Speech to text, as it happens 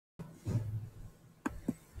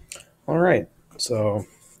Alright, so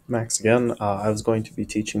Max again. I was going to be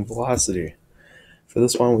teaching velocity. For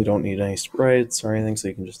this one, we don't need any sprites or anything, so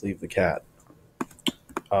you can just leave the cat.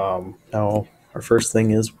 Now, our first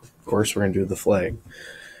thing is, of course, we're going to do the flag.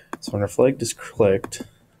 So when our flag is clicked,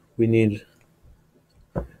 we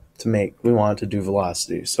want to do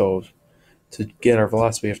velocity. So to get our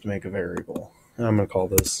velocity, we have to make a variable. And I'm going to call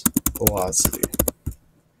this velocity.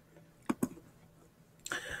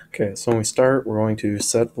 Okay, so when we start, we're going to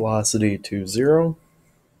set velocity to 0.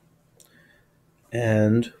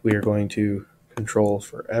 And we are going to control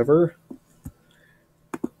forever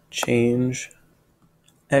change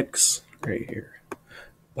x right here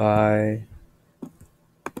by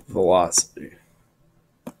velocity.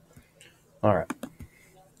 All right.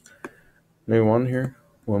 New one here.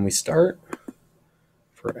 When we start,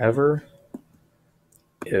 forever,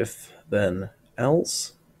 if then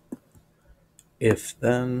else, if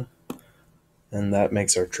then, and that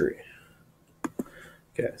makes our tree.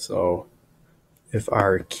 Okay, so if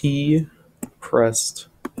our key pressed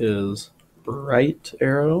is right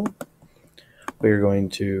arrow, we're going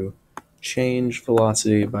to change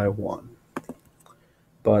velocity by 1.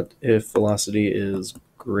 But if velocity is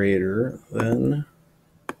greater than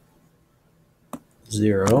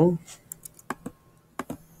 0,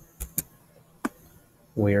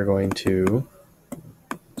 we are going to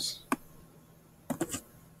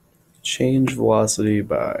change velocity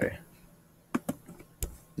by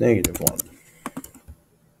 -1.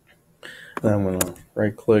 Then I'm going to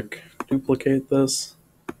right click, duplicate this.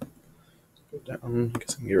 Go down, I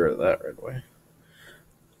guess I can get rid of that right away.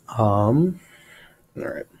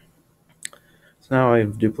 Alright. So now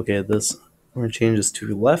I've duplicated this. I'm going to change this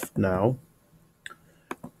to left now.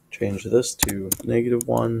 Change this to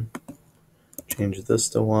 -1. Change this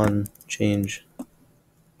to 1. Change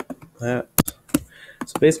that.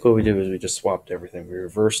 So basically what we did was we just swapped everything. We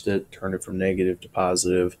reversed it, turned it from negative to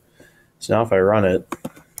positive. So now if I run it,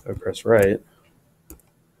 if I press right,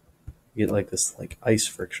 you get like this ice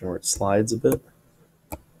friction where it slides a bit.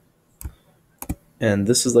 And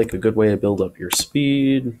this is like a good way to build up your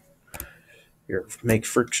speed, make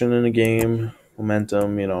friction in a game,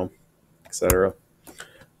 momentum, etc.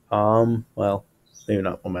 Well, maybe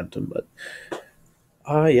not momentum, but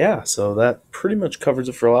yeah, so that pretty much covers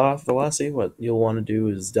it for velocity. What you'll want to do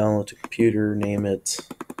is download to computer, name it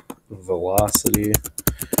velocity,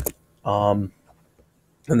 and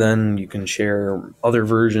then you can share other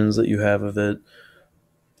versions that you have of it.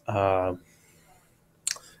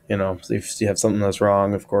 If you have something that's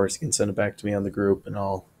wrong, of course, you can send it back to me on the group, and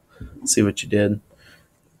I'll see what you did.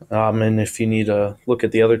 And if you need to look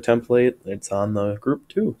at the other template, it's on the group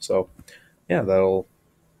too. So, yeah, that'll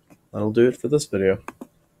do it for this video.